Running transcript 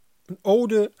Een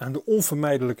ode aan de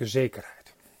onvermijdelijke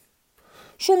zekerheid.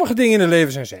 Sommige dingen in het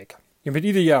leven zijn zeker. Je bent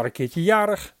ieder jaar een keertje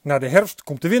jarig, na de herfst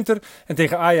komt de winter en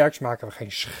tegen Ajax maken we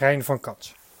geen schijn van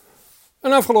kans.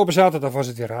 En afgelopen zaterdag was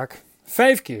het weer raak.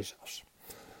 5 keer zelfs.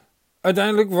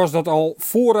 Uiteindelijk was dat al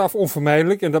vooraf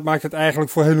onvermijdelijk en dat maakt het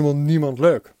eigenlijk voor helemaal niemand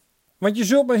leuk. Want je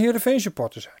zult maar Heerenveen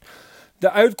supporter zijn.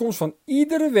 De uitkomst van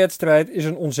iedere wedstrijd is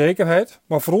een onzekerheid,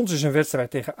 maar voor ons is een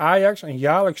wedstrijd tegen Ajax een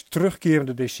jaarlijks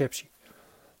terugkerende deceptie.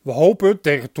 We hopen,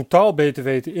 tegen totaal beter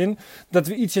weten in, dat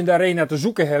we iets in de arena te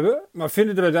zoeken hebben, maar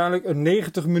vinden er uiteindelijk een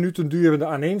 90 minuten durende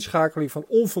aaneenschakeling van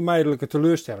onvermijdelijke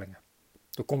teleurstellingen.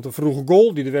 Er komt een vroege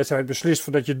goal die de wedstrijd beslist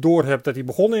voordat je doorhebt dat hij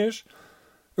begonnen is.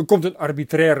 Er komt een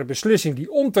arbitraire beslissing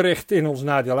die onterecht in ons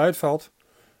nadeel uitvalt.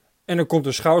 En er komt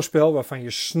een schouwspel waarvan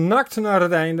je snakt naar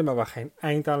het einde, maar waar geen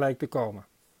eind aan lijkt te komen.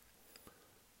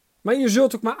 Maar je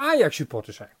zult ook maar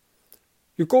Ajax-supporter zijn.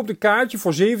 Je koopt een kaartje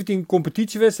voor 17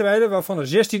 competitiewedstrijden, waarvan er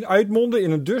 16 uitmonden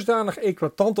in een dusdanig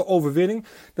eclatante overwinning,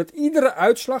 dat iedere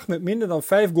uitslag met minder dan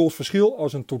 5 goals verschil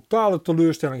als een totale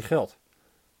teleurstelling geldt.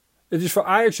 Het is voor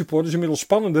Ajax-supporters inmiddels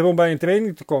spannender om bij een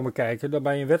training te komen kijken dan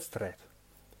bij een wedstrijd.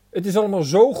 Het is allemaal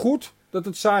zo goed dat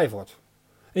het saai wordt.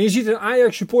 En je ziet een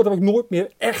Ajax-supporter ook nooit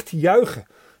meer echt juichen.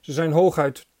 Ze zijn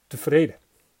hooguit tevreden.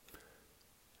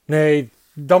 Nee,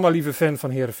 dan maar liever fan van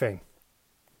Heerenveen.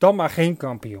 Dan maar geen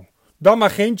kampioen. Dan maar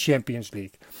geen Champions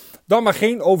League. Dan maar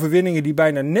geen overwinningen die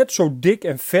bijna net zo dik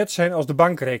en vet zijn als de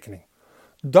bankrekening.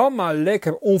 Dan maar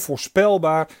lekker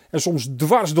onvoorspelbaar en soms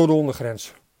dwars door de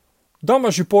ondergrens. Dan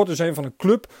maar supporter zijn van een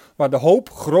club waar de hoop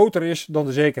groter is dan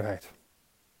de zekerheid.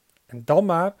 En dan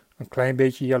maar een klein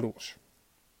beetje jaloers.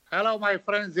 Hello, my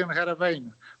friends in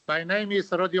Heerenveen. My name is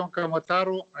Rodion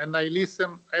Kamotaru and I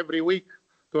listen every week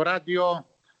to Radio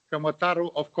Kamotaru,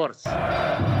 of course.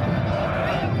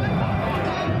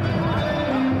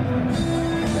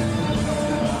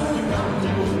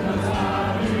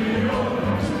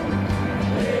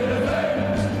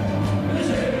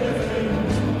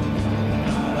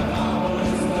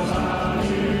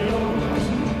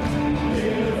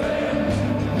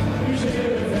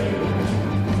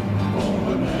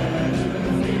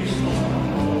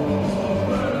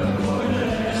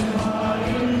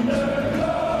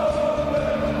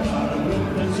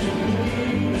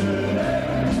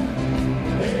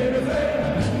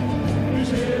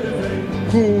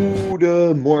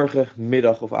 Goedemorgen,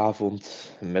 middag of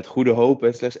avond. Met goede hoop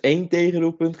en slechts 1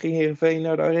 tegendoelpunt ging Heerenveen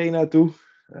naar de arena toe.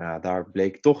 Ja, daar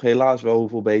bleek toch helaas wel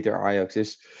hoeveel beter Ajax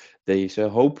is. Deze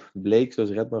hoop bleek, zoals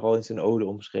Redmer al in zijn ode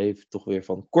omschreef, toch weer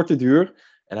van korte duur.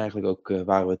 En eigenlijk ook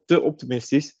waren we te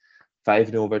optimistisch. 5-0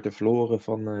 werd er verloren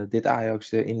van dit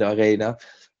Ajax in de arena.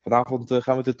 Vanavond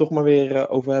gaan we het er toch maar weer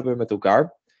over hebben met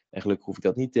elkaar. En gelukkig hoef ik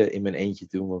dat niet in mijn eentje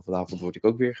te doen, want vanavond word ik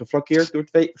ook weer geflankeerd door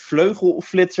 2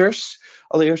 vleugelflitsers.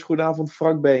 Allereerst goedenavond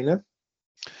Frank Benen.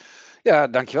 Ja,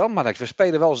 dankjewel Mark. We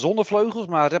spelen wel zonder vleugels,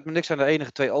 maar het heeft me niks aan de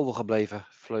enige 2 overgebleven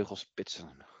vleugelspitsen.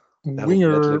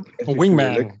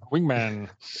 Wingman.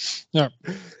 Ja.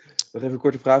 Nog even een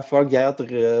korte vraag Frank. Jij had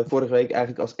er vorige week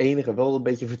eigenlijk als enige wel een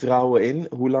beetje vertrouwen in.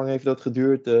 Hoe lang heeft dat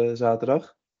geduurd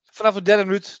zaterdag? Vanaf de 3e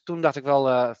minuut, toen dacht ik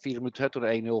wel 4 minuten, toen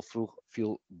de 1-0 vroeg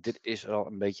viel, dit is wel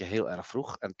een beetje heel erg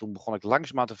vroeg. En toen begon ik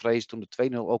langzaamaan te vrezen toen de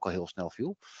 2-0 ook al heel snel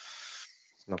viel.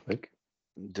 Snap ik.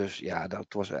 Dus ja, dat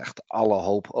was echt alle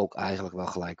hoop ook eigenlijk wel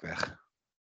gelijk weg.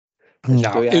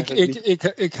 Nou,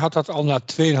 ik had dat al na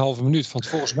 2,5 minuut, want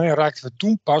volgens mij raakten we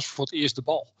toen pas voor het eerst de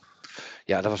bal.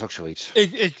 Ja, dat was ook zoiets.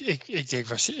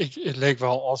 Het leek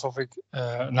wel alsof ik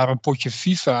naar een potje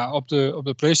FIFA op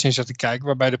de PlayStation zat te kijken,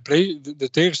 waarbij de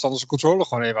tegenstanders de controle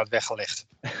gewoon even had weggelegd.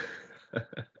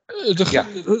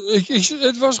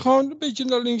 Het was gewoon een beetje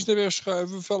naar links naar rechts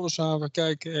schuiven, vellen samen,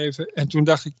 kijken even. En toen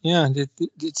dacht ik, ja, dit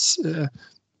is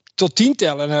tot 10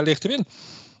 tellen en hij ligt erin.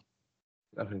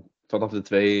 Vanaf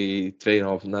de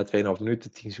 2,5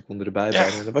 minuten, 10 seconden erbij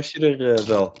bijna, dan was je er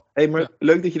wel. Hey, maar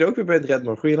leuk dat je er ook weer bent,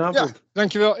 Redmond. Goedenavond. Ja,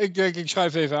 dankjewel. Ik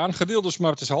schuif even aan. Gedeelde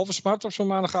smart is halve smart op zo'n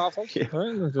maandagavond.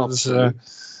 Ja, dat is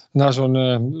na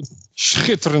zo'n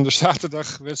schitterende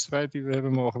zaterdagwedstrijd die we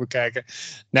hebben mogen bekijken.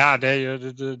 Nou,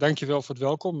 dankjewel voor het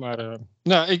welkom. Maar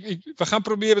we gaan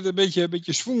proberen er een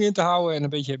beetje swing in te houden en een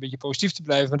beetje positief te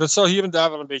blijven. Maar dat zal hier en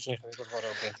daar wel een beetje ingewikkeld worden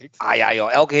ook, denk ik. Ah ja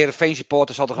joh, elke Heerenveen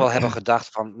supporter zal toch wel hebben gedacht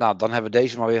van, nou dan hebben we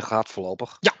deze maar weer gehad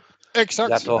voorlopig. Ja, exact.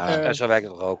 Ja toch, en zo werkt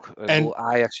het toch ook.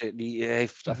 Ajax die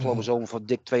heeft afgelopen zomer voor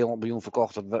dik 200 miljoen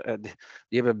verkocht.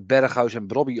 Die hebben Berghuis en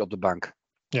Brobby op de bank.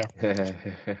 Ja.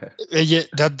 Weet je,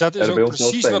 dat is ook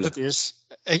precies wat het is.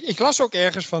 Ik las ook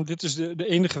ergens van, dit is de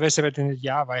enige wedstrijd in het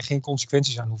jaar waar je geen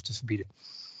consequenties aan hoeft te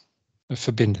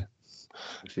verbinden.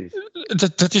 Precies.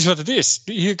 Dat is wat het is.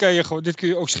 Hier kan je gewoon, dit kun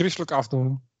je ook schriftelijk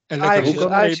afdoen. En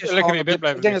lekker, Ajax is lekker gewoon, in bed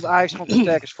blijven ik denk dat liggen. Ajax gewoon te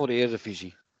sterk is voor de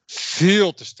Eredivisie.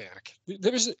 Veel te sterk.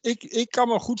 Ik kan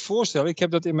me goed voorstellen, ik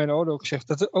heb dat in mijn ode ook gezegd,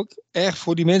 dat er ook echt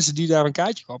voor die mensen die daar een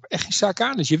kaartje kopen, echt geen zaak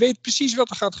aan is. Je weet precies wat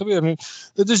er gaat gebeuren.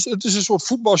 Het is een soort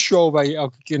voetbalshow waar je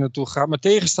elke keer naartoe gaat, maar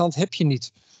tegenstand heb je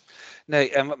niet.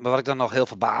 Nee, en wat ik dan nog heel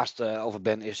verbaasd over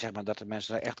ben, is zeg maar dat de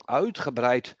mensen er echt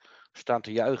uitgebreid staan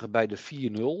te juichen bij de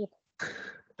 4-0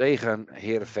 tegen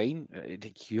Heerenveen. Ik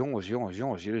denk, jongens,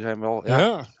 jullie zijn wel...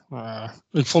 Ja.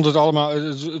 Ik vond het allemaal...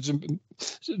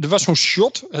 Er was zo'n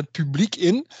shot, het publiek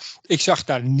in. Ik zag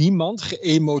daar niemand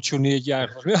geëmotioneerd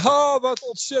juichen. Ja, wat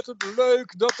ontzettend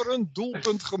leuk dat er een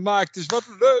doelpunt gemaakt is. Wat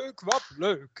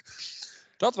leuk.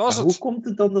 Dat was het. Hoe komt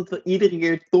het dan dat we iedere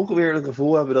keer toch weer het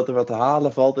gevoel hebben dat er wat te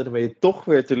halen valt en dan ben je toch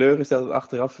weer teleurgesteld en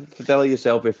achteraf vertel je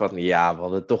jezelf weer van ja, we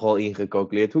hadden het toch al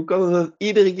ingecalculeerd. Hoe kan het dat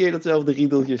iedere keer datzelfde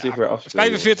riedeltje zich weer afspelen?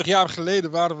 45 jaar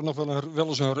geleden waren we nog wel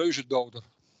eens een reuzendoder.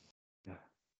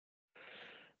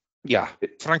 Ja.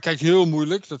 Frank kijkt heel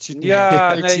moeilijk, dat ziet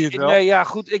Ja, ik zie het wel. Nee, ja,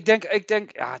 goed. Ik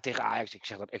denk ja, tegen Ajax, ik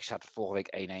had vorige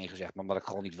week 1-1 gezegd, maar omdat ik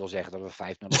gewoon niet wil zeggen dat we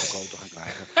 5-0 op de klote gaan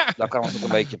krijgen. Daar kan het ook een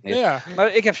beetje op neer. Ja.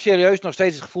 Maar ik heb serieus nog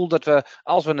steeds het gevoel dat we,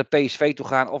 als we naar PSV toe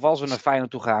gaan, of als we naar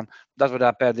Feyenoord toe gaan, dat we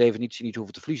daar per definitie niet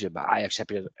hoeven te verliezen. Bij Ajax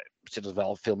zit het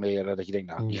wel veel meer dat je denkt,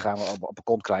 nou, die gaan we op de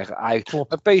kont krijgen. Ajax,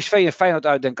 met PSV en Feyenoord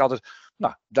uit denk ik altijd,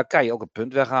 nou, daar kan je ook een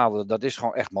punt weghalen. Dat is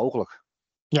gewoon echt mogelijk.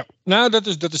 Ja, nou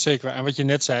dat is zeker waar. En wat je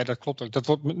net zei, dat klopt ook. Dat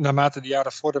wordt naarmate de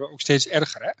jaren vorderen ook steeds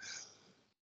erger. Hè?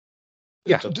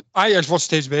 Ja. Ajax wordt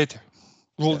steeds beter. Ik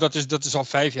bedoel, dat is al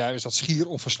 5 jaar, is dat schier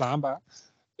onverslaanbaar.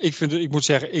 Ik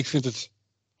vind het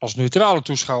als neutrale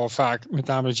toeschouwer vaak, met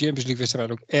name de Champions League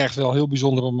wedstrijd, ook echt wel heel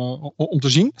bijzonder om te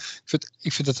zien.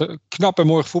 Ik vind dat er knap en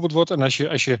mooi gevoetbald wordt. En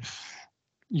als je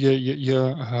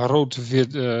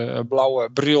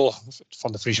rood-wit-blauwe bril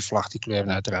van de Friese vlag, die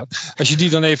kleuren uiteraard. Als je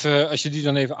die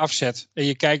dan even afzet en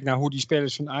je kijkt naar hoe die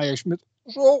spelers van Ajax met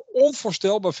zo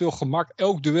onvoorstelbaar veel gemak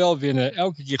elk duel winnen,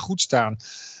 elke keer goed staan,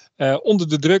 onder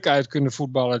de druk uit kunnen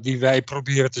voetballen die wij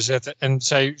proberen te zetten. En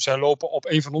zij lopen op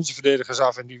een van onze verdedigers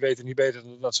af en die weten niet beter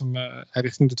dan dat ze hem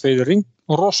richting de tweede ring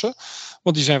rossen.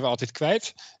 Want die zijn we altijd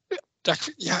kwijt.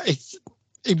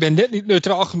 Ik ben net niet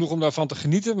neutraal genoeg om daarvan te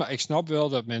genieten, maar ik snap wel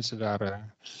dat mensen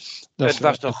daar... het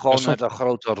was toch gewoon een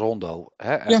grote rondo.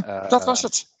 Hè? Ja, dat was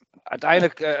het.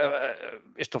 Uiteindelijk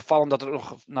is het opvallend dat er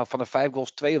nog van de 5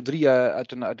 goals 2 of 3 uit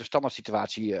de standaard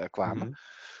situatie kwamen. Mm-hmm.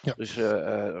 Ja. Dus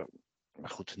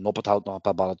goed, Noppert houdt nog een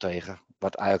paar ballen tegen.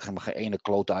 Wat eigenlijk helemaal geen ene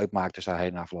klote uitmaakte, zei hij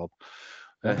na afloop.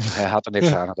 Hij had er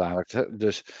niks aan uiteindelijk. Hè?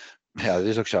 Dus ja, dat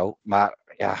is ook zo. Maar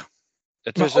ja,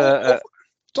 het is...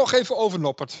 Toch even over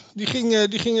Noppert. Die ging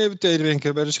even thee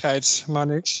drinken bij de scheids, maar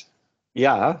niks.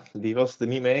 Ja, die was het er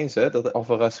niet mee eens hè, dat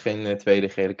Alvarez geen tweede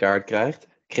gele kaart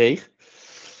kreeg.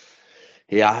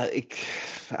 Ja,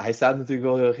 hij staat natuurlijk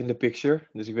wel heel erg in de picture.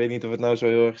 Dus ik weet niet of het nou zo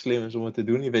heel erg slim is om het te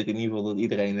doen. Je weet in ieder geval dat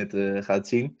iedereen het gaat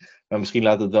zien. Maar misschien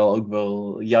laat het wel ook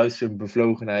wel juist zijn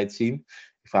bevlogenheid zien.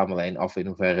 Ik vraag me alleen af in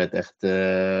hoeverre het echt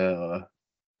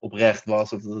oprecht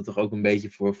was. Of dat het toch ook een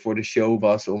beetje voor de show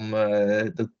was om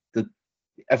dat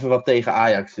even wat tegen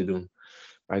Ajax te doen.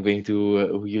 Maar ik weet niet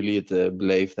hoe jullie het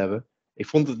beleefd hebben. Ik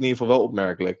vond het in ieder geval wel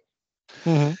opmerkelijk.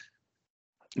 Mm-hmm.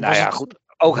 Nou ja, goed.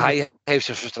 Ook hij heeft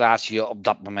zijn frustratie op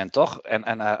dat moment, toch?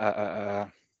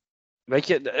 Weet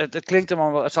je, het klinkt hem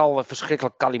wel, het zal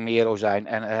verschrikkelijk Calimero zijn.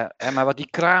 Maar wat die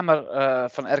Kramer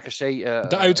van RKC...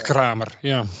 de uitkramer,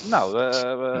 ja.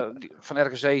 Van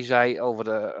RKC zei over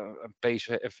de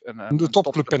PSV... de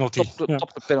topclub penalty.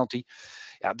 Topclub penalty.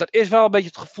 Ja, dat is wel een beetje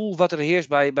het gevoel wat er heerst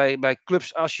bij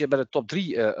clubs als je bij de top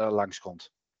 3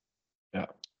 langskomt.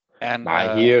 Ja.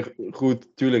 Maar hier, goed,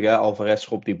 tuurlijk, hè, Alvarez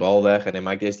schopt die bal weg en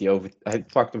hij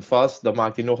pakt hem vast, dan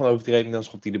maakt hij nog een overtreding, dan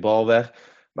schopt hij de bal weg.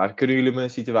 Maar kunnen jullie me een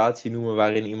situatie noemen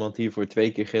waarin iemand hiervoor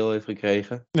 2 keer geel heeft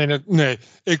gekregen? Nee.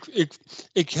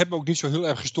 Ik heb ook niet zo heel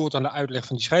erg gestoord aan de uitleg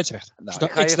van die scheidsrechter. Nou,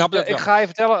 ik ga je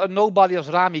vertellen, een nobody als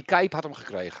Rami Kijp had hem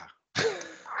gekregen.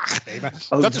 Nee, maar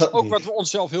dat is ook wat we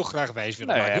onszelf heel graag wijs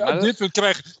willen maken.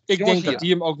 Ik denk dat hij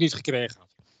hem ook niet gekregen had.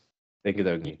 Ik het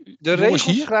ook niet. De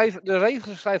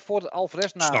regels schrijven voor dat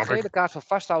Alvarez na een gele kaart van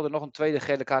vasthouden nog een tweede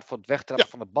gele kaart voor het wegtrappen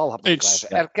van de bal had moeten krijgen.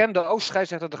 Ja. Erkende ook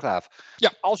scheidsrechter De Graaf.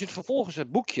 Ja. Als je het vervolgens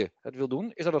het boekje wil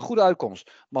doen, is dat een goede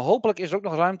uitkomst. Maar hopelijk is er ook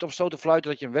nog ruimte om zo te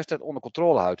fluiten dat je een wedstrijd onder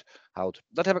controle houdt.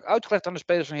 Dat heb ik uitgelegd aan de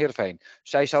spelers van Heerenveen.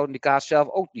 Zij zouden die kaart zelf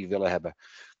ook niet willen hebben.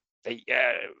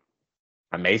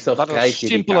 Maar meestal wat een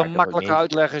simpele, makkelijke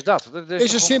uitleg is dat.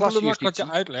 Is een simpele, makkelijke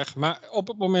uitleg. Maar op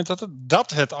het moment dat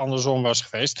het andersom was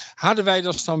geweest, hadden wij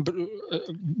dan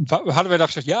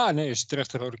gezegd, ja, nee, is het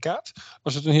terecht een rode kaart?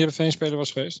 Als het een Heerenveen-speler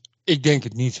was geweest? Ik denk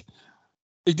het niet.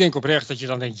 Ik denk oprecht dat je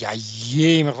dan denkt, ja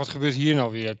jemig, wat gebeurt hier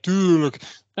nou weer?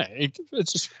 Tuurlijk. Nee,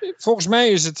 volgens mij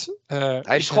is het...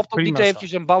 hij schopt ook niet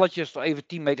eventjes een balletje even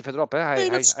 10 meter verderop. Hè? Hij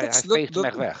veegt hem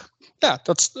echt weg. Ja,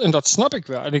 dat snap ik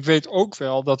wel. En ik weet ook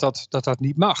wel dat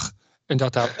niet mag. En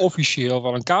dat daar officieel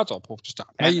wel een kaart op hoeft te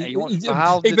staan. Jongens, we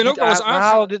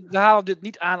halen dit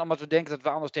niet aan omdat we denken dat we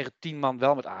anders tegen 10 man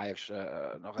wel met Ajax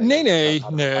nog even...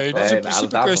 Nee. Dat is een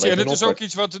principe kwestie. En dat is ook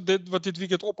iets wat dit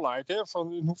weekend opleidt. Hè?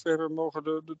 Van in hoeverre mogen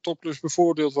de topclubs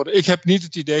bevoordeeld worden. Ik heb niet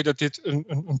het idee dat dit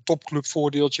een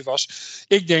topclubvoordeeltje was.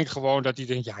 Ik denk gewoon dat die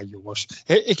denkt, ja jongens.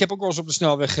 Ik heb ook wel eens op de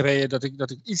snelweg gereden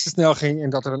dat ik iets te snel ging. En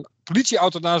dat er een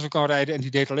politieauto naast me kwam rijden. En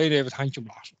die deed alleen even het handje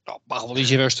omlaag. Nou, mag wel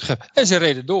ietsje rustig hebben. En ze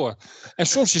reden door. En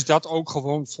soms is dat ook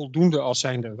gewoon voldoende als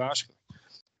zijnde waarschuwing.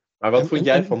 Maar wat vond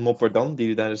jij van Noppert dan,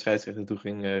 die naar de scheidsrechter toe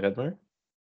ging, Redmer?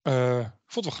 Ik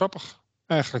vond het wel grappig,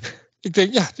 eigenlijk. Ik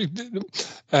denk, ja,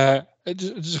 het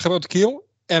is een grote keel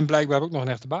en blijkbaar ook nog een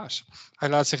echte baas. Hij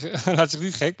laat zich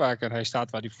niet gek maken en hij staat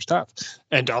waar hij voor staat.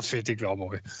 En dat vind ik wel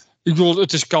mooi. Ik bedoel,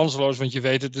 het is kansloos, want je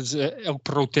weet het, elk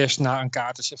protest na een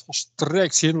kaart is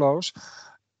volstrekt zinloos.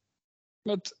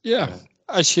 Maar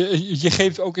je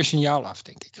geeft ook een signaal af,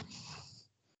 denk ik.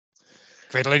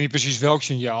 Ik weet alleen niet precies welk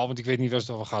signaal, want ik weet niet waar ze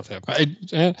het over gehad hebben.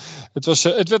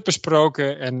 Maar het werd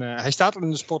besproken en hij staat al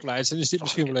in de spotlights en is dit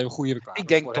misschien wel even goede reclame. Ik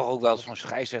denk toch ook wel zo'n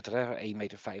scheidsrechter, 1,65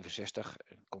 meter.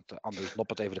 Komt Andries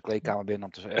Noppert even de kleedkamer binnen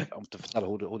om te vertellen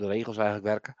hoe de regels eigenlijk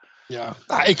werken. Ja,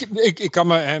 ik kan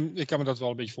me dat wel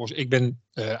een beetje voorstellen. Ik ben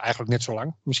eigenlijk net zo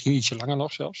lang, misschien ietsje langer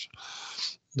nog zelfs.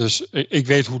 Dus ik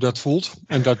weet hoe dat voelt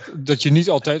en dat je niet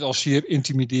altijd als zeer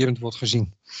intimiderend wordt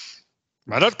gezien.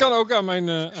 Maar dat kan ook aan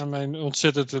mijn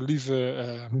ontzettend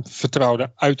lieve,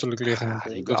 vertrouwde uiterlijk liggen.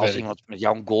 Als iemand met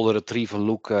jouw golden retriever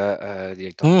look, die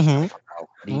ik toch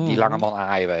die lange man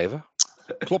aaien even.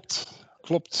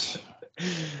 Klopt.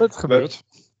 Het gebeurt.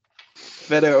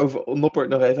 Verder over Noppert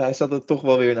nog even. Hij zat er toch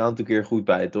wel weer een aantal keer goed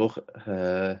bij, toch?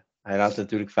 Hij laat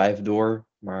natuurlijk 5 door.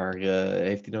 Maar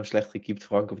heeft hij nou slecht gekiept,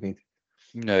 Frank, of niet?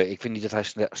 Nee, ik vind niet dat hij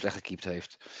slecht gekiept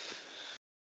heeft.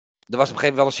 Er was op een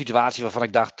gegeven moment wel een situatie waarvan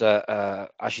ik dacht,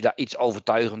 als je daar iets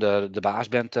overtuigender de baas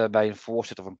bent bij een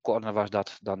voorzet of een corner was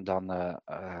dat, dan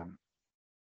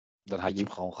had je hem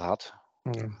gewoon gehad.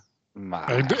 Ja.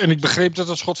 Maar, en ik begreep dat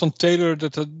het schot van Taylor,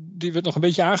 die werd nog een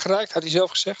beetje aangeraakt, had hij zelf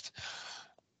gezegd.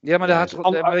 Ja, maar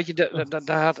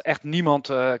daar had echt niemand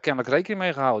kennelijk rekening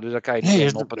mee gehouden. Dus daar kan je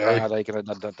niet op het aanrekenen.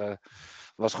 Dat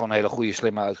was gewoon een hele goede,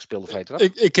 slimme uitgespeelde vrije trap.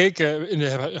 Ik keek in de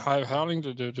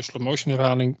herhaling, de slow motion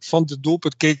herhaling van de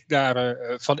doelpunt, keek naar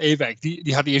Van Ewijk.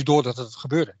 Die had eerst door dat het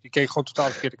gebeurde. Die keek gewoon totaal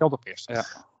de verkeerde kant op eerst.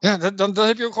 Ja, dan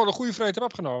heb je ook gewoon een goede vrije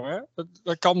trap genomen. Hè?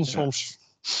 Dat kan soms.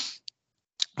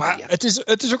 Maar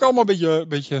het is ook allemaal een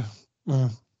beetje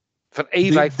Van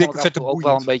Ewijk vond ik ook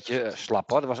wel een beetje slap,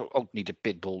 hoor. Dat was ook niet de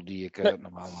pitbull die ik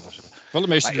normaal was. Wel de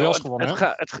meeste duels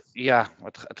gewonnen, hè?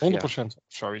 100%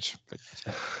 zoiets.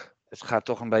 Het gaat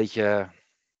toch een beetje...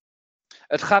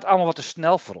 Het gaat allemaal wat te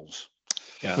snel voor ons.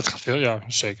 Ja. Het gaat veel,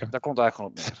 zeker. Daar komt eigenlijk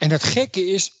gewoon op neer. En het gekke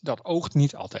is, dat oogt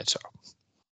niet altijd zo.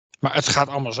 Maar het gaat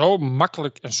allemaal zo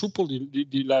makkelijk en soepel.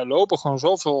 Die lopen gewoon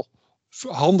zoveel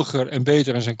handiger en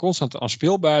beter en zijn constant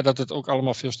aanspeelbaar, dat het ook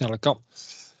allemaal veel sneller kan.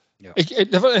 Ja.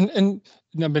 En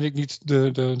dan ben ik niet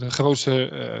de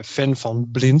grootste fan van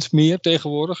Blind meer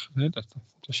tegenwoordig. Daar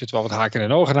zit wel wat haken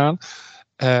en ogen aan.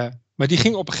 Maar die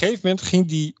ging op een gegeven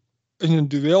moment in een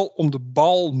duel om de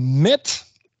bal met...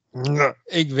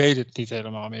 Ik weet het niet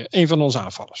helemaal meer. Een van onze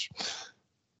aanvallers.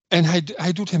 En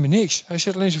hij doet helemaal niks. Hij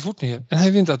zet alleen zijn voet neer. En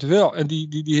hij wint dat duel. En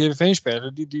die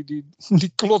Heerenveen-speler,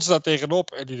 die klotst daar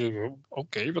tegenop. En die denkt,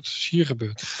 oké, wat is hier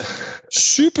gebeurd?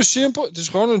 Super simpel. Het is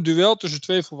gewoon een duel tussen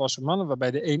 2 volwassen mannen,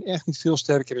 waarbij de een echt niet veel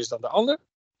sterker is dan de ander.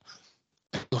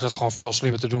 Hij hoeft dat gewoon veel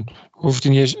slimmer te doen. Hij hoeft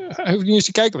niet eens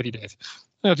te kijken wat hij deed.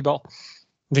 En had die bal.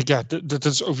 Ik denk, dat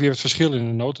is ook weer het verschil in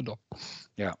de notendop.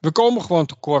 Ja. We komen gewoon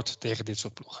tekort tegen dit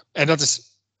soort ploegen. En dat is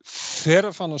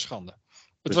verre van een schande.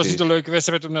 Het was niet een leuke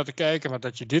wedstrijd om naar te kijken, maar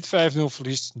dat je dit 5-0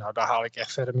 verliest, nou, daar haal ik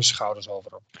echt verder mijn schouders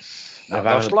over op. Nou,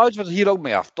 daar sluiten we het hier ook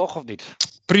mee af, toch? Of niet?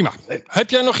 Prima. Heb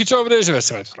jij nog iets over deze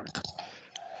wedstrijd, Frank?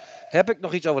 Heb ik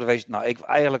nog iets over deze... Nou,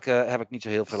 eigenlijk heb ik niet zo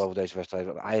heel veel over deze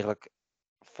wedstrijd. Eigenlijk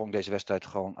vond ik deze wedstrijd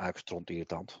gewoon eigenlijk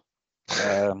strontirritant.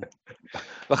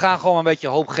 We gaan gewoon een beetje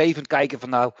hoopgevend kijken van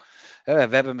nou... we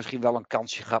hebben misschien wel een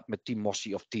kansje gehad met Team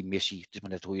Mossie of Team Missie. Het is maar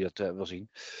net hoe je dat wil zien.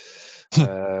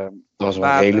 Dat was wel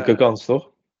een redelijke kans, toch?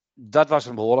 Dat was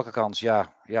een behoorlijke kans,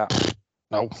 ja.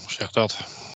 Nou, zeg dat.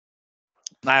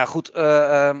 Nou ja, goed.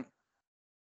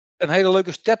 Een hele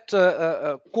leuke stat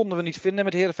konden we niet vinden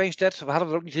met Heerenveen stat. We hadden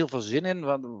er ook niet heel veel zin in.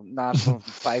 Want na zo'n 5-0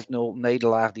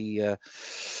 nederlaag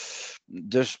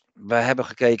Dus we hebben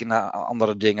gekeken naar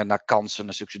andere dingen, naar kansen,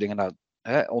 naar zulke dingen. Nou,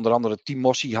 onder andere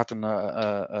Timossi had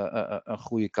een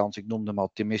goede kans. Ik noemde hem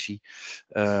al Timissi.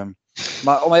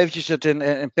 Maar om eventjes het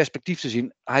in perspectief te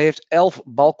zien. Hij heeft 11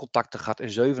 balcontacten gehad in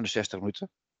 67 minuten.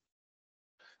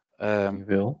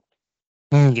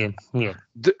 Hij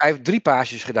heeft 3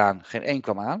 paasjes gedaan. Geen 1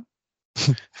 kwam aan.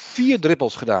 4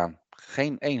 dribbels gedaan.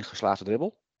 Geen 1 geslaagde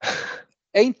dribbel.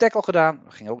 1 tackle gedaan.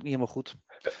 Ging ook niet helemaal goed.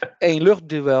 1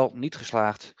 luchtduel. Niet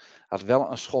geslaagd. Had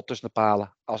wel een schot tussen de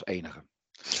palen als enige.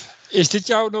 Is dit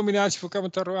jouw nominatie voor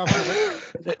Kamataro?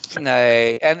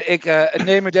 Nee, en ik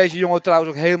neem me deze jongen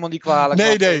trouwens ook helemaal niet kwalijk.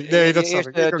 Nee, dat snap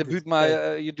ik. Je debuut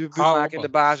maken in de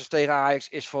basis tegen Ajax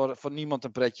is voor niemand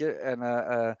een pretje. En,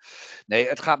 nee,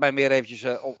 het gaat mij meer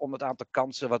eventjes om het aantal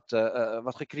kansen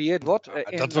wat gecreëerd wordt.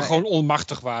 Dat we gewoon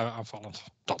onmachtig waren aanvallend.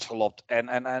 Dat klopt. En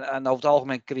over het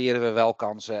algemeen creëren we wel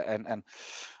kansen.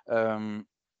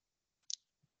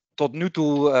 Tot nu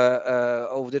toe,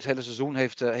 over dit hele seizoen,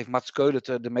 heeft Mats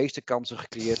Keulen de meeste kansen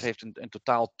gecreëerd. Heeft in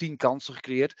totaal 10 kansen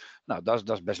gecreëerd. Nou, dat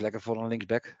is best lekker voor een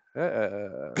linksback. 1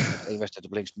 wedstrijd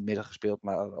op linksmidden gespeeld.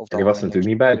 Maar die was natuurlijk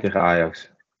niet bij tegen Ajax.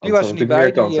 Die was er niet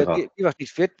bij, die was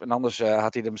niet fit. En anders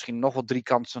had hij er misschien nog wel 3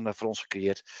 kansen voor ons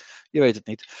gecreëerd. Je weet het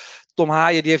niet. Tom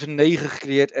Haaien die heeft een 9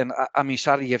 gecreëerd. En Amin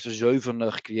Sarri heeft er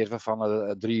 7 gecreëerd. Waarvan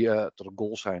er 3 tot een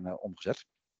goal zijn omgezet.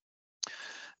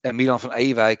 En Milan van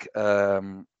Ewijk...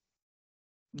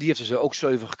 die heeft dus ook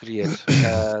 7 gecreëerd.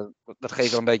 Dat geeft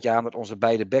wel een beetje aan dat onze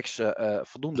beide backs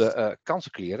voldoende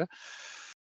kansen creëren.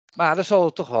 Maar er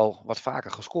zal toch wel wat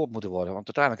vaker gescoord moeten worden. Want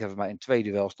uiteindelijk hebben we maar in 2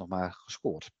 duels nog maar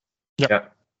gescoord.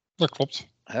 Ja. Dat klopt.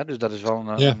 Dus dat is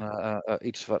wel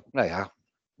iets wat... Nou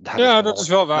ja, dat is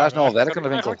wel waar. Daar is nog wel werk aan de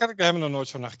winkel. Eigenlijk had ik er helemaal nog nooit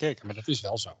zo naar gekeken. Maar dat is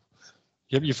wel zo.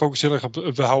 Je focust heel erg op...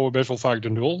 We houden best wel vaak de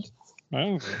 0.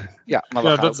 Ja, maar we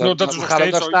gaan ook naar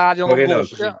het stadion op.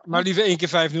 Ja, maar liever 1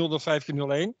 keer 5-0 dan 5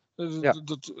 keer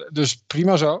 0-1. Dus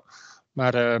prima zo.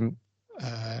 Maar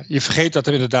je vergeet dat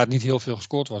er inderdaad niet heel veel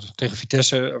gescoord wordt. Tegen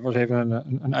Vitesse was even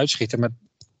een uitschieter.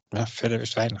 Maar verder is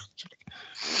het weinig natuurlijk.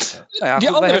 Nou ja, die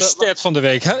andere stat van de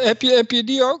week. Heb je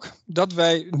die ook? Dat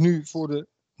wij nu voor de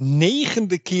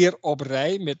 9e keer op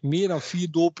rij met meer dan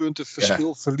 4 doelpunten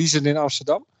verschil verliezen in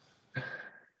Amsterdam.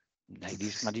 Nee,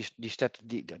 die stat,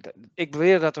 ik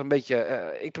probeer het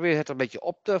een beetje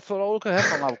op te vrolijken.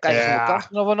 Van, nou, kijk eens hoeveel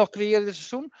kansen we nog creëren dit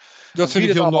seizoen. Dat vind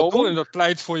ik heel nobel en dat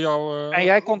pleit voor jou. En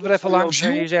jij komt weer even langs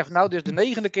en je zegt, nou, dit is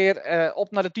de 9e keer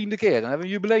op naar de 10e keer. Dan hebben we een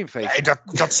jubileumfeest. Nee,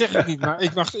 dat zeg ik niet,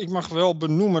 maar ik mag wel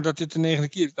benoemen dat dit de 9e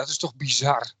keer is. Dat is toch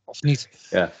bizar, of niet?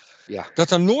 Ja.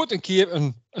 Dat er nooit een keer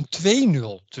een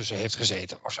 2-0 tussen heeft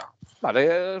gezeten of zo. Nou,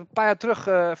 een paar jaar terug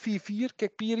 4-4,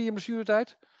 kijk Piri in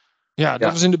blessuretijd. Ja,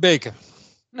 dat was in de beker.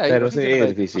 Nee, dat was in de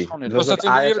Eredivisie. Was dat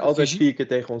Ajax altijd 4 keer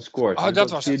tegen ons scoort. Oh, dat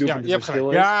was het. Ja, je hebt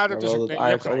gelijk. Ja, dat is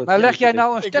het. Maar leg jij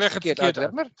nou een stek verkeerd uit,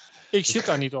 Redmer? Ik zit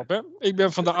daar niet op, hè. Ik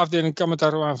ben van de afdeling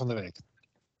Kamataro van de week.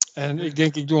 En ik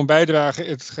denk, ik doe een bijdrage.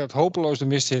 Het gaat hopeloos de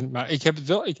mist in. Maar ik heb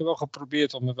wel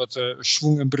geprobeerd om er wat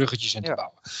schwung en bruggetjes in te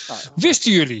bouwen.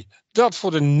 Wisten jullie dat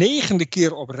voor de 9e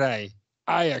keer op rij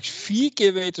Ajax 4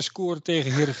 keer weet te scoren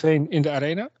tegen Heerenveen in de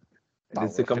arena? Dit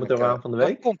is de Kamataro van de week.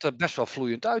 Dat komt er best wel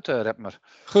vloeiend uit, Redmer.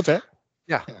 Goed, hè?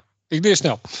 Ja. Ik leer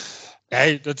snel.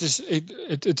 Nee,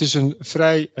 het is een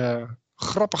vrij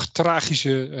grappig,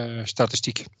 tragische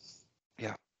statistiek.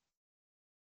 Ja.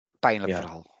 Pijnlijk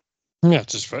verhaal. Ja,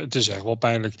 het is echt wel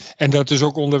pijnlijk. En dat is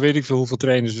ook onder weet ik veel hoeveel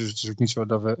trainers. Dus het is ook niet zo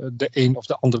dat we de een of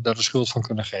de ander daar de schuld van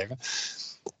kunnen geven.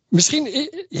 Misschien,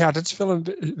 dat is wel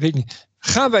een... Weet niet.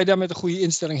 Gaan wij daar met een goede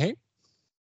instelling heen?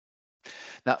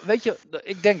 Nou, weet je,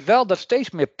 ik denk wel dat steeds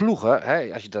meer ploegen,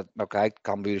 als je dat nou kijkt,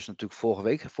 Cambuur is natuurlijk vorig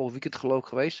weekend geloof ik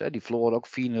geweest, die verloren ook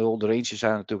 4-0, de Rangers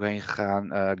zijn er natuurlijk heen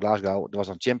gegaan, Glasgow, dat was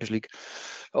dan Champions League,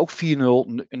 ook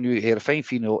 4-0, nu Heerenveen 4-0.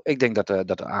 Ik denk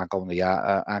dat de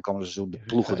aankomende seizoen de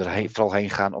ploegen vooral heen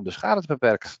gaan om de schade te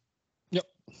beperken. Ja.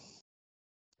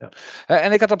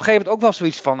 En ik had op een gegeven moment ook wel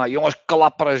zoiets van, jongens,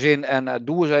 klap er eens in en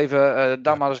doe eens even,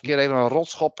 dan maar eens een keer even een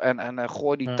rotschop en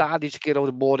gooi die Tadic eens een keer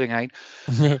over de boarding heen.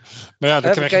 Maar ja,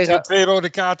 dan krijg je 2 rode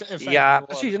kaarten en 5. Ja,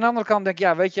 precies. Aan de andere kant denk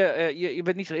ik, weet je,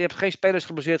 je hebt geen spelers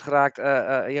geblesseerd geraakt.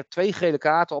 Je hebt 2 gele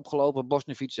kaarten opgelopen,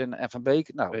 Bosniewicz en Van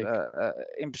Beek. Nou,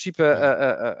 in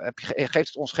principe geeft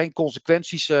het ons geen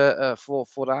consequenties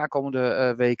voor de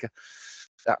aankomende weken.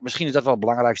 Ja, misschien is dat wel het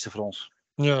belangrijkste voor ons.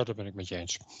 Ja, daar ben ik met je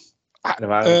eens. Er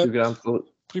waren natuurlijk een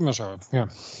aantal... Prima zo, ja.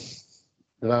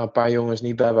 Er waren een paar jongens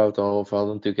niet bij, Wout al. We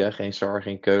hadden natuurlijk geen Sar,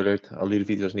 geen Keulert.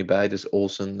 Alilovic was niet bij, dus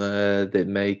Olsen deed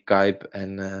mee, Kuip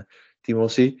en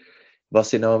Timossi. Was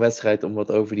dit nou een wedstrijd om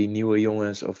wat over die nieuwe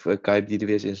jongens of Kuip die er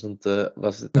weer in stond,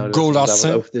 was het nou daar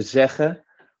wat over te zeggen?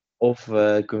 Of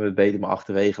kunnen we het beter maar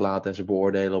achterwege laten en ze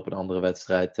beoordelen op een andere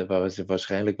wedstrijd waar ze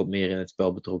waarschijnlijk wat meer in het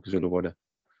spel betrokken zullen worden?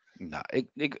 Nou,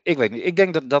 ik weet niet. Ik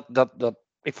denk dat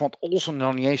ik vond Olsen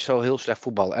nog niet eens zo heel slecht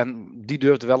voetbal. En die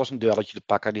durfde wel eens een duelletje te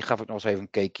pakken. Die gaf ik nog eens even een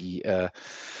cakeie.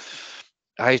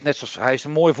 Hij is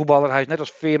een mooie voetballer. Hij is net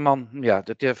als Veerman. Ja,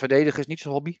 de verdedigen is niet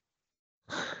zijn hobby.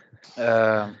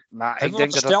 Maar ik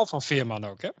denk het stijl van Veerman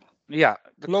ook, hè? Ja,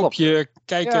 dat loop je,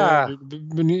 kijken, ja.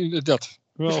 dat.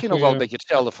 Misschien ook wel een beetje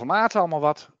hetzelfde formaat, allemaal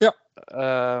wat. Ja.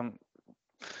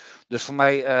 Dus voor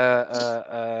mij,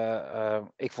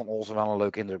 ik vond Olsen wel een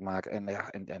leuke indruk maken.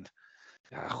 En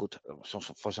ja, goed,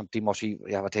 soms voor zo'n Timossi,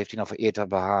 ja, wat heeft hij nou voor eer te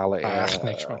behalen?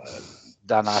 Niks man.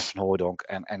 Daarnaast Van Hooijdonk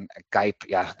en Kijp,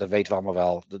 ja, dat weten we allemaal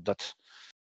wel. Dat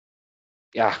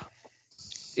ja,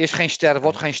 is geen ster,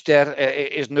 wordt geen ster,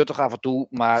 is nuttig af en toe,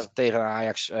 maar tegen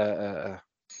Ajax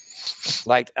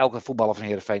lijkt elke voetballer van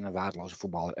Heerenveen een waardeloze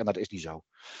voetballer. En dat is niet zo.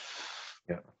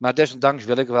 Ja. Maar desondanks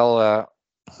wil ik wel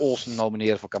Olsen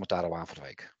nomineren voor Kamataro aan voor de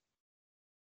week.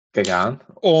 Kijk aan.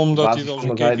 Omdat hij wel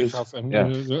zo'n keertje gaf.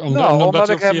 Omdat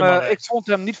ik vond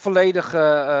hem niet volledig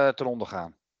ten onder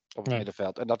gaan op het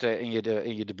middenveld. En dat in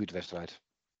je debuutwedstrijd.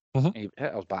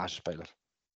 Als basisspeler.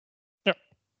 Ja.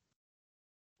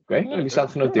 Oké, die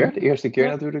staat genoteerd. De eerste keer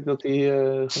natuurlijk dat hij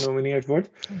genomineerd wordt.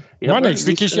 Maar niks,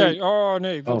 wie kies jij? Oh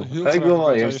nee, ik wil heel graag. Ik wil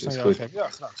wel eerst, is goed. Ja,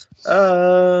 graag.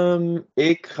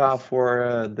 Ik ga voor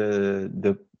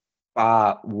de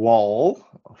Pawal.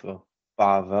 Ofwel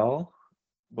Pavel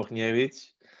Bogniewicz.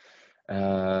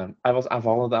 Hij was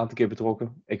aanvallend een aantal keer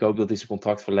betrokken. Ik hoop dat hij zijn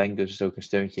contract verlengt. Dus is ook een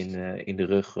steuntje in de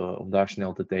rug om daar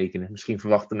snel te tekenen. Misschien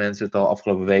verwachten mensen het al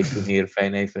afgelopen week toen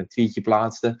Heerenveen even een tweetje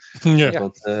plaatste. Met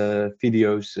wat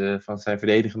video's van zijn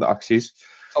verdedigende acties.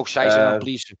 Ook zij zijn aan het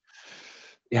pleasen.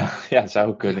 Ja,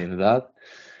 zou kunnen inderdaad.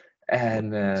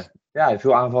 En hij heeft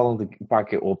veel aanvallend een paar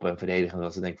keer op en verdedigend.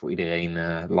 Dat is denk ik voor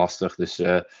iedereen lastig. Dus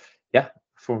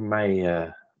voor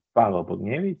mij Pavel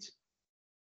Bogniewicz.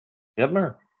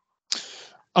 Redmer.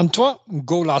 Antoine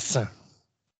Golassin.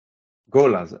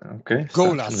 Oké.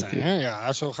 Golassin,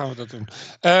 ja, zo gaan we dat doen.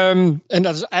 En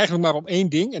dat is eigenlijk maar om één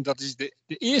ding. En dat is de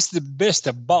eerste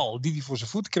beste bal die hij voor zijn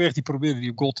voet kreeg, die probeerde hij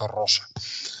op goal te rossen.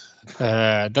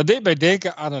 Dat deed mij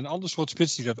denken aan een ander soort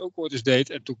spits die dat ook ooit eens deed.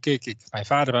 En toen keek ik mijn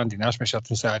vader aan, die naast mij zat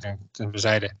en we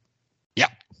zeiden, ja,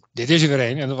 dit is er weer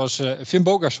een. En dat was Finn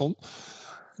Bogason.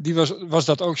 Die was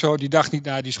dat ook zo. Die dacht niet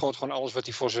na. Die schoot gewoon alles wat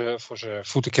hij voor zijn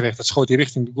voeten kreeg. Dat schoot hij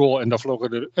richting de goal. En daar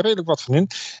vlogen er redelijk wat van in.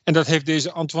 En dat heeft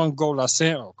deze Antoine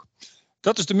Golassin ook.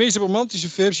 Dat is de meest romantische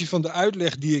versie van de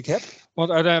uitleg die ik heb.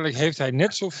 Want uiteindelijk heeft hij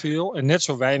net zoveel en net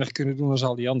zo weinig kunnen doen als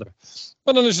al die anderen.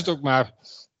 Maar dan is het ook maar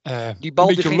die bal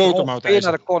een beetje ging ongeveer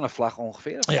naar de cornervlag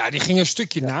ongeveer. Ja, die ging een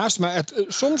stukje naast. Maar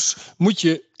soms moet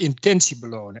je intentie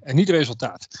belonen en niet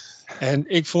resultaat. En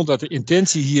ik vond dat de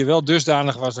intentie hier wel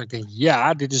dusdanig was dat ik denk,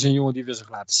 ja, dit is een jongen die wil zich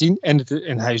laten zien.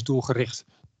 En hij is doelgericht.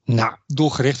 Nou,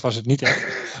 doelgericht was het niet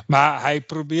echt. Maar hij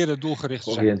probeerde doelgericht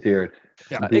te zijn. Georiënteerd.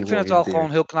 Ja, ik vind het wel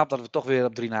gewoon heel knap dat we toch weer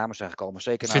op 3 namen zijn gekomen.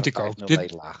 Zeker na de 5-0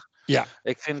 nederlaag. Ja.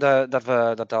 Ik vind dat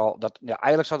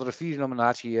eigenlijk zou er een 4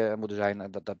 nominatie moeten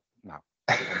zijn.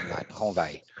 Gewoon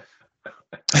wij.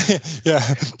 Ja,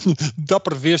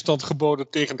 dapper weerstand geboden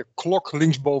tegen de klok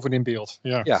linksboven in beeld.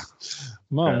 Ja.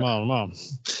 Man.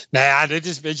 Nou ja, dit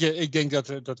is een beetje. Ik denk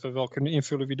dat we wel kunnen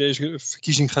invullen wie deze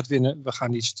verkiezing gaat winnen. We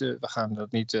gaan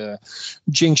dat niet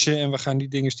jinxen en we gaan die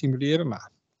dingen stimuleren. Maar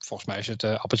volgens mij is het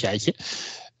appeltjeitje.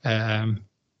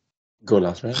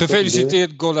 Golassin.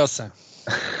 Gefeliciteerd, Golassin.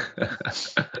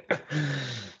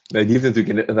 Nee, die heeft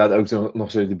natuurlijk inderdaad ook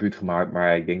nog zijn debuut gemaakt.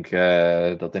 Maar ik denk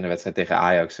dat in de wedstrijd tegen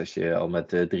Ajax, als je al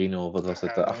met 3-0, wat was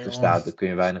het, achter staat, daar kun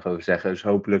je weinig over zeggen. Dus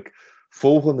hopelijk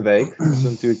volgende week, als we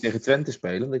natuurlijk tegen Twente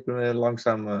spelen, dat ik er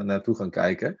langzaam naartoe gaan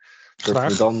kijken.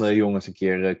 Dat we dan jongens een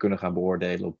keer kunnen gaan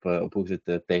beoordelen op hoe ze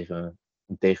het tegen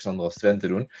een tegenstander als Twente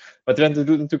doen. Maar Twente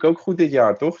doet natuurlijk ook goed dit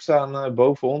jaar, toch? Ze staan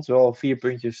boven ons, wel 4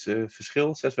 puntjes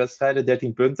verschil, 6 wedstrijden,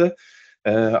 13 punten.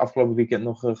 Afgelopen weekend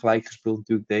nog gelijk gespeeld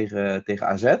natuurlijk tegen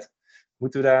AZ.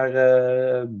 Moeten we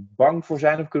daar bang voor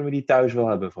zijn of kunnen we die thuis wel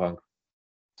hebben, Frank?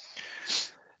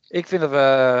 Ik vind dat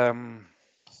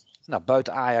we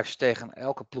buiten Ajax tegen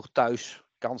elke ploeg thuis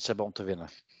kans hebben om te winnen.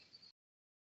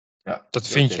 Ja, dat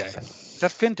vind jij?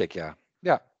 Dat vind ik, ja.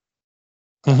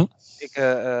 Mm-hmm.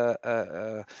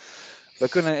 We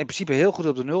kunnen in principe heel goed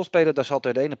op de 0 spelen. Daar zal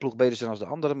de ene ploeg beter zijn dan de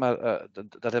andere. Maar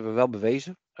dat hebben we wel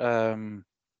bewezen.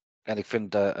 En ik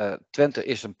vind Twente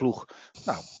is een ploeg.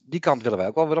 Nou, die kant willen wij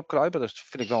ook wel weer opkruipen. Dus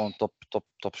vind ik wel een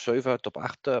top 7, top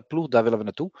 8 ploeg. Daar willen we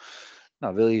naartoe.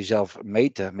 Nou, wil je jezelf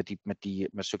meten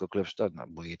met zulke clubs, dan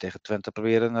moet je tegen Twente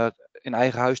proberen in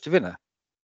eigen huis te winnen.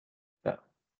 Ja.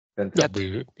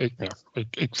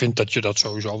 Ik vind dat je dat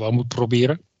sowieso wel moet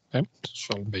proberen. Hè? Dat is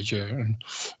wel een beetje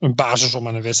een basis om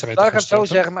aan een wedstrijd te gaan starten. Dat kan ik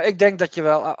zo zeggen, maar ik denk dat je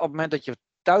wel op het moment dat je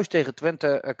thuis tegen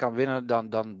Twente kan winnen,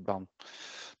 dan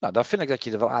vind ik dat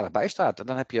je er wel aardig bij staat. En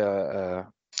dan heb je...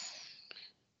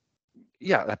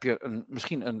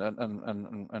 misschien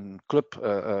een club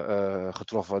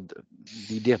getroffen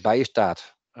die dichtbij je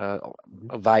staat.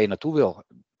 Waar je naartoe wil.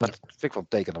 Dat vind ik wel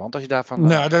betekenen. Want als je daarvan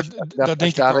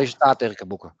daar resultaat tegen kan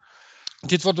boeken.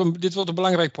 Dit wordt een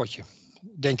belangrijk potje.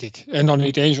 Denk ik. En dan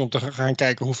niet eens om te gaan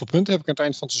kijken hoeveel punten heb ik aan het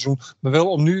eind van het seizoen. Maar wel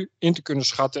om nu in te kunnen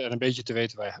schatten en een beetje te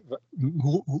weten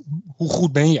hoe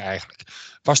goed ben je eigenlijk.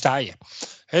 Waar sta je?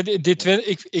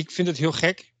 Ik vind het heel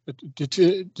gek.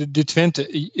 Dit Twente,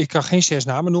 ik kan geen 6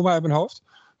 namen noemen uit mijn hoofd.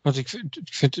 Want ik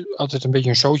vind het altijd een beetje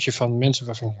een zootje van mensen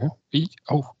waarvan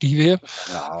die weer.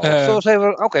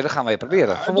 Oké, dan gaan we even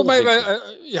proberen.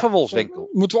 Van Wolfswinkel.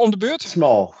 Moeten we om de beurt?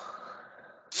 Smal.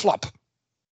 Flap.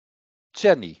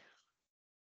 Czerny.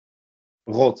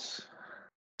 Rots.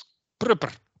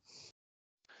 Prupper.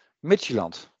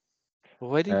 Midtjylland.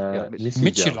 Hoe heet die?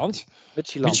 Midtjylland.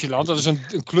 Midtjylland, dat is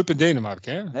een club in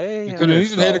Denemarken. Hè? Nee, we kunnen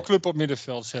niet een hele club op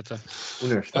middenveld zetten.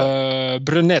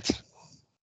 Brenet.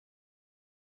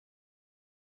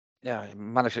 Ja,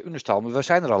 maar ik zei Unestal, maar we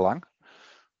zijn er al lang.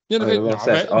 Ja, dat weet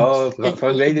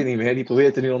weet het niet meer. Die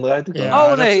probeert er nu onderuit te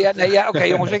komen. Ja, oké,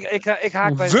 jongens. Ik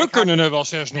haak bij. We kunnen er wel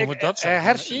 6 noemen.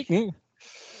 Hersie. niet.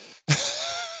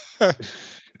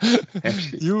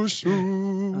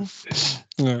 Yusuf.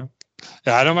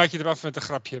 Ja, dan maak je eraf met een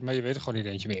grapje, maar je weet er gewoon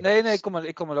niet eentje meer. Nee,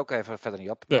 ik kom er ook even verder niet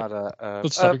op. Ja, maar,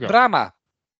 dat snap ik wel. Brahma.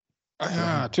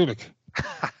 Ja, tuurlijk.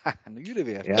 Jullie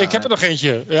weer. Ja, ik heb er nog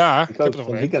eentje. Ja, ik heb er nog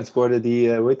van een. weekend scoorde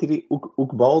die, hoe heet die?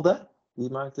 Oekbalde. Die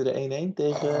maakte de 1-1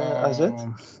 tegen AZ.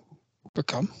 Dat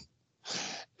kan.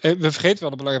 We vergeten wel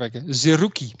de belangrijke.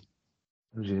 Zerouki.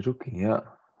 Zerouki,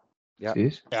 ja.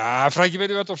 Ja, Frank, je weet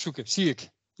er wat opzoeken. Zie ik.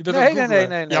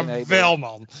 Nee. Wel,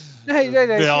 man. Nee.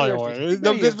 Wel,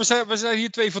 jongen. We zijn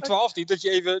hier 2 voor 12 niet. Dat je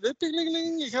even...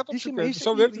 Je gaat opzoeken.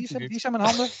 Zo werkt het niet. Hier zijn mijn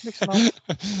handen. Niks aan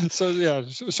de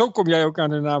hand. Zo kom jij ook aan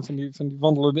de naam van die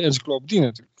wandelende encyclopedie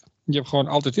natuurlijk. Je hebt gewoon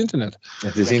altijd internet.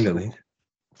 Ja, te zien dat niet.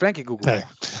 Frankie Google.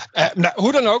 Nee.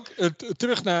 Hoe dan ook,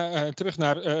 terug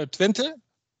naar Twente.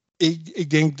 Ik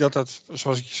denk dat dat,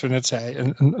 zoals ik zo net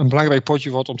zei, een belangrijk potje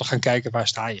wordt om te gaan kijken waar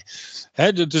sta je.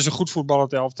 Het is een goed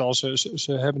voetballend elftal.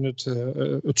 Ze hebben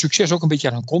het succes ook een beetje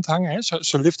aan hun kont hangen. Hè.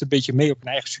 Ze liften een beetje mee op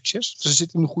hun eigen succes. Ze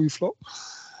zitten in een goede flow.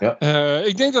 Ja.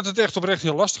 Ik denk dat het echt oprecht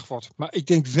heel lastig wordt. Maar ik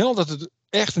denk wel dat het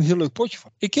echt een heel leuk potje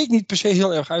wordt. Ik keek niet per se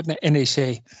heel erg uit naar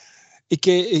NEC.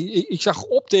 Ik zag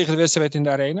op tegen de wedstrijd in de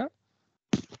arena.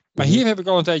 Maar hier heb ik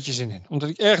al een tijdje zin in. Omdat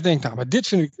ik echt denk, maar dit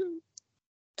vind ik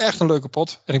echt een leuke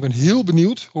pot. En ik ben heel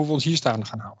benieuwd hoe we ons hier staande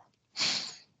gaan houden.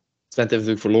 Twente heeft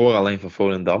natuurlijk verloren alleen van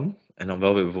Volendam. En dan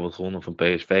wel weer bijvoorbeeld gewonnen van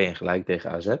PSV en gelijk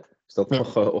tegen AZ. Is dat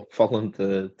nog opvallend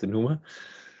te noemen?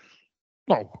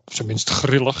 Nou, op zijn minst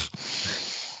grillig.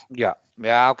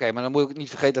 Ja, oké. Maar dan moet ik niet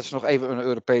vergeten dat ze nog even een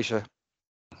Europese...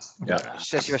 Ja.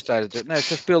 6 wedstrijden. Nee,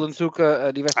 ze speelden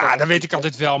natuurlijk die wedstrijd. Dat weet ik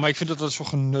altijd wel, maar ik vind dat zo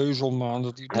geneuzel, man.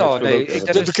 Ik denk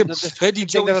dat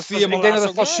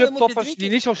het van subtoppers die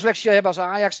niet zo'n selectie hebben als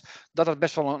Ajax, dat het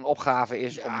best wel een opgave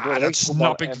is. Ja, dat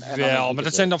snap ik wel. Maar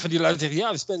dat zijn dan van die lui die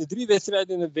zeggen, we spelen 3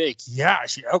 wedstrijden in een week. Ja,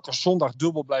 als je elke zondag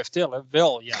dubbel blijft tellen,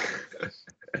 wel, ja.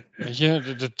 Weet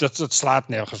je, dat slaat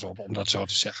nergens op, om dat zo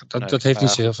te zeggen. Dat heeft niet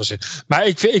zo heel veel zin. Maar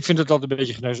ik vind het altijd een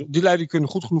beetje geneuzel. Die lui die kunnen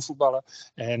goed genoeg voetballen.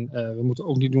 En we moeten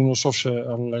ook niet doen alsof ze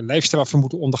allerlei lijfstraffen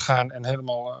moeten ondergaan en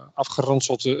helemaal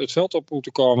afgeranseld het veld op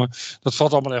moeten komen. Dat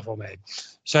valt allemaal echt wel mee.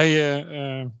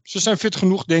 Ze zijn fit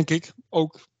genoeg, denk ik.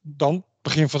 Ook dan,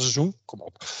 begin van het seizoen. Kom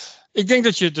op. Ik denk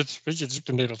dat het is ook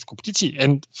de Nederlandse competitie.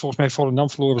 En volgens mij Volendam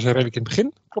verloren ze redelijk in het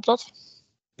begin. Klopt dat?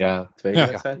 Ja, 2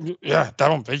 wedstrijden. Ja,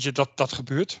 daarom weet je dat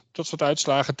gebeurt. Dat soort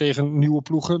uitslagen tegen nieuwe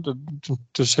ploegen.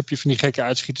 Dus heb je van die gekke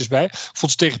uitschieters bij.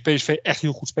 Vond ze tegen PSV echt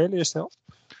heel goed spelen, eerste helft.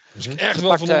 Dus echt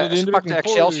wel van de indruk. Ze pakte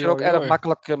Excelsior ook erg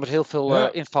makkelijk met heel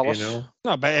veel invallers.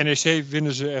 Nou, bij NEC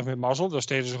winnen ze echt met mazzel. Daar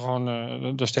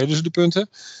steden ze de punten.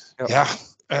 Ja.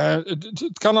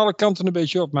 Het kan alle kanten een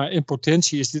beetje op. Maar in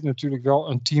potentie is dit natuurlijk wel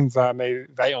een team waarmee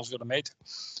wij ons willen meten.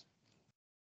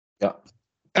 Ja.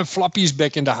 En Flappy is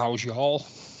back in the house, y'all.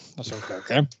 Dat is ook leuk,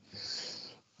 hè?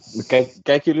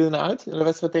 Kijken jullie er naar uit in de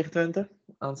wedstrijd tegen Twente?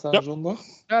 Aanstaande zondag?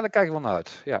 Ja, daar kijk ik wel naar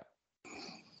uit, ja.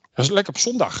 Dat is lekker op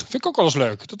zondag. Vind ik ook wel eens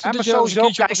leuk. Maar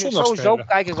sowieso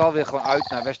kijk ik wel weer gewoon uit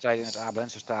naar wedstrijden in het ABN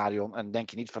stadion. En denk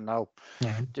je niet van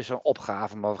het is een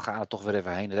opgave, maar we gaan er toch weer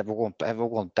even heen. Dat hebben we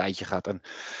ook al een tijdje gehad. En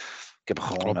ik heb er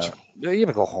gewoon, hier heb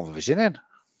ik wel gewoon weer zin in.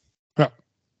 Ja.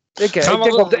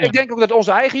 Ik denk ook dat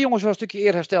onze eigen jongens wel een stukje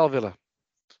eerder herstel willen.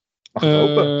 Mag het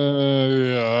hopen?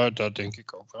 Ja, dat denk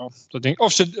ik ook wel.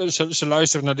 Of ze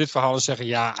luisteren naar dit verhaal en zeggen...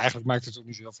 ja, eigenlijk maakt het ook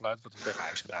niet zo heel veel uit wat ik tegen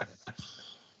Ajax gedaan heb.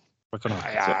 Dat kan ook.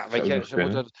 Ja, weet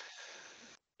je,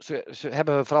 ze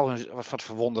hebben vooral wat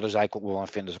verwonderen, zij ik ook wel aan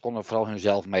vinden. Ze konden vooral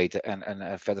hunzelf meten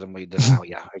en verder moet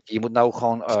je... je moet nou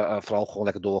gewoon vooral gewoon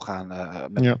lekker doorgaan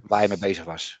met waar je mee bezig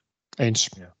was. Eens.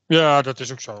 Ja, dat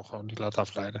is ook zo. Gewoon niet laten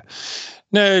afleiden.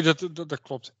 Nee, dat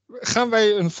klopt. Gaan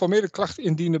wij een formele klacht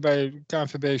indienen bij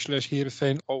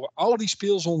KNVB/Heerenveen over al die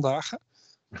speelzondagen?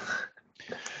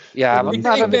 Ja, want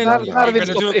na de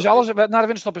winterstop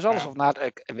is alles, of na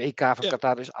het WK van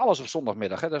Qatar is alles op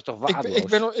zondagmiddag. Hè? Dat is toch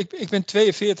waardeloos? Ik ben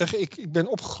 42. Ik ben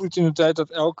opgegroeid in de tijd dat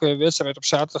elke wedstrijd op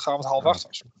zaterdagavond 7:30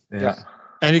 was. Ja.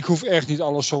 En ik hoef echt niet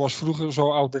alles zoals vroeger.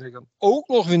 Zo oud ben ik dan ook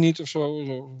nog weer niet. Of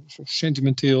zo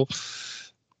sentimenteel.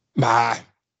 Maar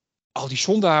al die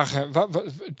zondagen.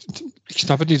 Ik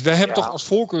snap het niet. Wij hebben toch als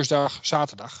voorkeursdag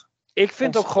zaterdag. Ik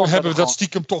vind ook gewoon. Hebben we dat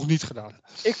stiekem toch niet gedaan?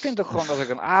 Ik vind ook gewoon dat ik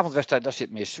een avondwedstrijd. Daar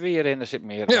zit meer sfeer in. Er zit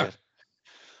meer.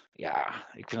 Ja,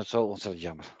 ik vind het zo ontzettend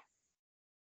jammer.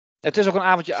 Het is ook een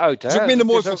avondje uit, hè? Het is ook minder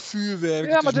mooi voor vuurwerk.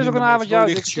 Ja, maar het is ook een avondje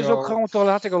uit. Het is ook gewoon toch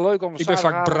hartstikke leuk om. Ik ben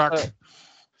vaak brak.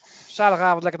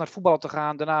 Zaterdagavond lekker naar het voetballen te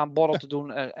gaan, daarna een borrel te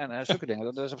doen en zulke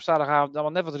dingen. Dat is op zaterdagavond dan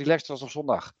wel net wat relaxed als op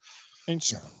zondag. Eens.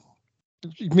 Ja.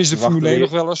 Ik mis de Formule 1 nog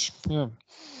wel eens. Ja.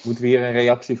 Moeten we hier een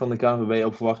reactie van de KNVB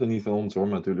op verwachten? Niet van ons hoor,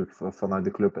 maar natuurlijk vanuit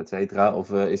de club, et cetera.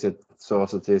 Of is het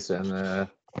zoals het is?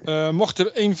 Mocht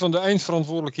er een van de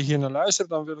eindverantwoordelijken hier naar luisteren,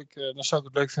 dan zou ik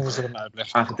het leuk vinden als er een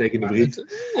uitleg. Aangetekende brief.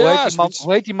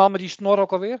 Hoe heet die man met die snor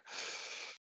ook alweer?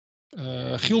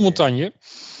 Giel Montagne.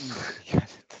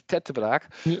 Tettebraak.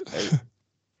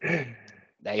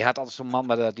 Nee, je had altijd zo'n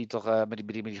man die toch met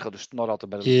die grote snor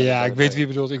altijd. Ik weet wie je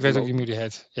bedoelt. Ik weet ook niet hoe die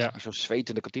heet. Ja. Zo'n zweet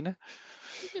in de kantine.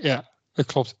 Ja, dat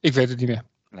klopt. Ik weet het niet meer.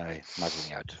 Nee, maakt het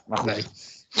niet uit. Maar goed. Nee.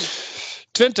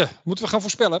 Twente, moeten we gaan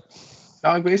voorspellen?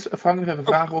 Nou, ik wil eerst Frank nog even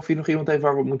vragen of je nog iemand heeft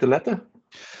waar we op moeten letten.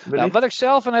 Nou, wat ik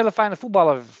zelf een hele fijne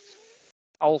voetballer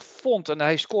al vond, en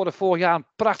hij scoorde vorig jaar een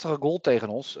prachtige goal tegen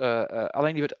ons.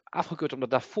 Alleen die werd afgekeurd omdat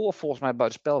daarvoor volgens mij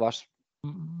buitenspel was.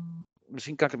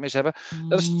 Misschien kan ik het mis hebben.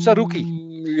 Dat is Saruki.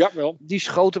 Jawel. Die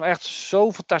schoot hem echt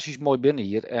zo fantastisch mooi binnen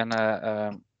hier. En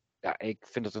ik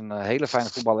vind het een hele fijne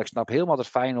voetballer. Ik snap helemaal dat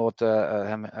Feyenoord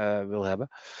hem wil hebben.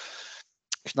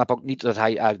 Ik snap ook niet dat hij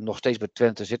eigenlijk nog steeds bij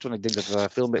Twente zit. Want ik denk dat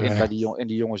er veel meer in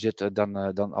die jongen zit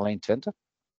dan alleen Twente.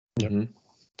 Ja.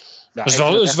 Ja,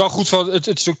 het is wel goed. Het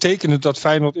is ook tekenend dat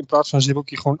Feyenoord in plaats van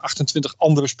Zerouki gewoon 28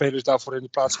 andere spelers daarvoor in de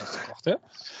plaats heeft gebracht. Hè?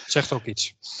 Zegt ook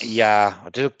iets. Ja,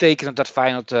 het is ook tekenend dat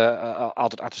Feyenoord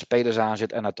altijd achter spelers aan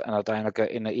zit en uiteindelijk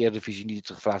in de Eredivisie niet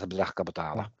het gevraagde bedrag kan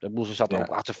betalen. De boel zat ook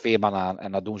achter Veerman aan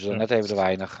en dat doen ze net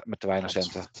even met te weinig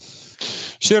centen.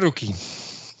 Zerouki.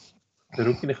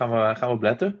 Zerouki, daar gaan we op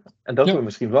letten. En dat we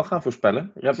misschien wel gaan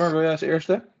voorspellen. Redmer, wil jij als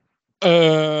eerste?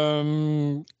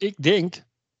 Ik denk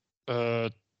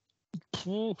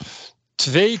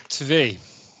 2-2.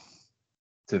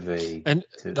 En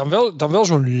dan wel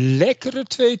zo'n lekkere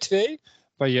 2-2,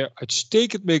 waar je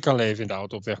uitstekend mee kan leven in de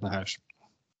auto op weg naar huis.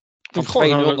 Van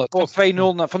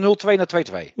 0-2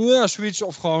 naar 2-2. Ja, zoiets.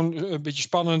 Of gewoon een beetje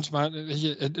spannend. Maar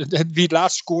wie het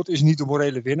laatst scoort is niet de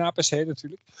morele winnaar per se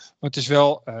natuurlijk. Maar het is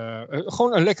wel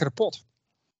gewoon een lekkere pot.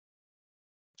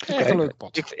 Echt een leuke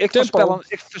pot.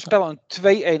 Ik voorspel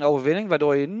een 2-1 overwinning,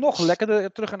 waardoor je nog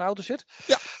lekkerder terug in de auto zit.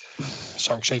 Ja,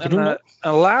 zou ik zeker doen.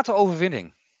 Een late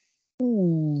overwinning.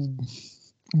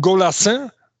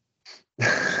 Golassin.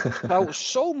 Zou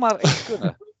zomaar eens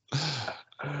kunnen.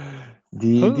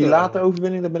 Die late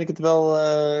overwinning, daar ben ik het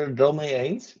wel mee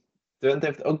eens.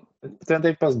 Twente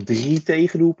heeft pas 3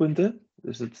 tegendoelpunten.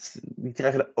 Dus die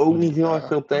krijgen er ook niet heel erg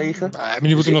veel tegen. Maar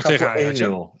die moeten nog tegen Ajax. 1-0.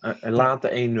 Een late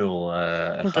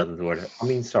 1-0 gaat het worden.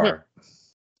 Amin Sarr.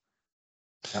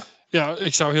 Ja,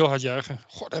 ik zou heel hard juichen.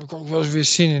 God, daar heb ik ook wel eens weer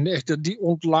zin in. Echt, die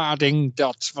ontlading,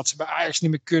 wat ze bij Ajax niet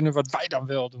meer kunnen, wat wij dan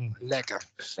wel doen. Lekker.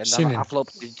 En dan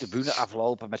die tribune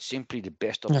aflopen met Simply de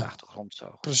beste op de achtergrond.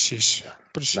 Zo. Precies.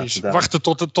 Wachten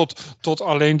tot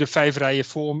alleen de 5 rijen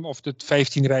voor me, of de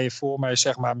 15 rijen voor mij,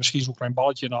 zeg maar, misschien zo'n klein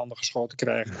balletje in de handen geschoten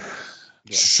krijgen.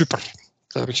 Ja. Super.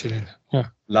 Daar heb ik zin in.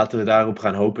 Ja. Laten we daarop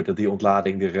gaan hopen dat die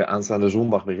ontlading er aanstaande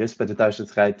zondag weer is bij de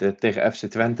thuiswedstrijd tegen FC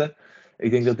Twente.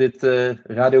 Ik denk dat dit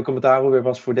radiocommentaar weer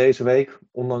was voor deze week.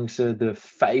 Ondanks de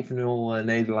 5-0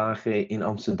 nederlaag in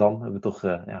Amsterdam hebben we toch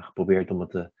geprobeerd om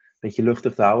het een beetje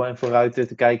luchtig te houden. En vooruit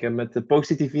te kijken met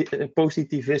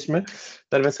positivisme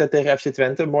naar de wedstrijd tegen FC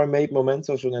Twente. Een mooi meetmoment,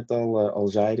 zoals we net al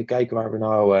zeiden. Kijken waar we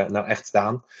nou echt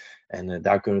staan. En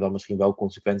daar kunnen we dan misschien wel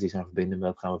consequenties aan verbinden. Maar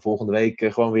dat gaan we volgende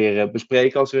week gewoon weer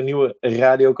bespreken als er een nieuwe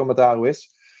radiocommentaar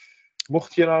is.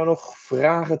 Mocht je nou nog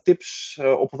vragen, tips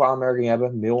of aanmerkingen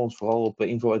hebben, mail ons vooral op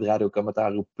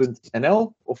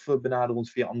info@radiokamataru.nl of benader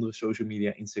ons via andere social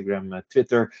media, Instagram,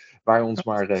 Twitter, waar je ons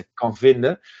maar kan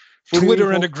vinden.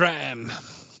 Twitter en de gram.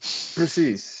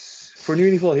 Precies. Voor nu in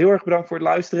ieder geval heel erg bedankt voor het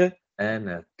luisteren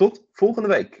en tot volgende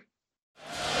week.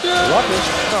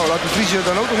 Nou, laat de Vries er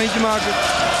dan ook nog eentje maken.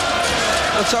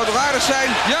 Dat zou toch aardig zijn?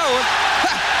 Ja hoor.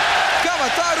 Ha!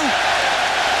 Kamataru.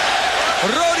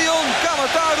 Rodion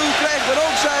Kamataru krijgt dan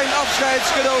ook zijn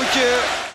afscheidscadeautje.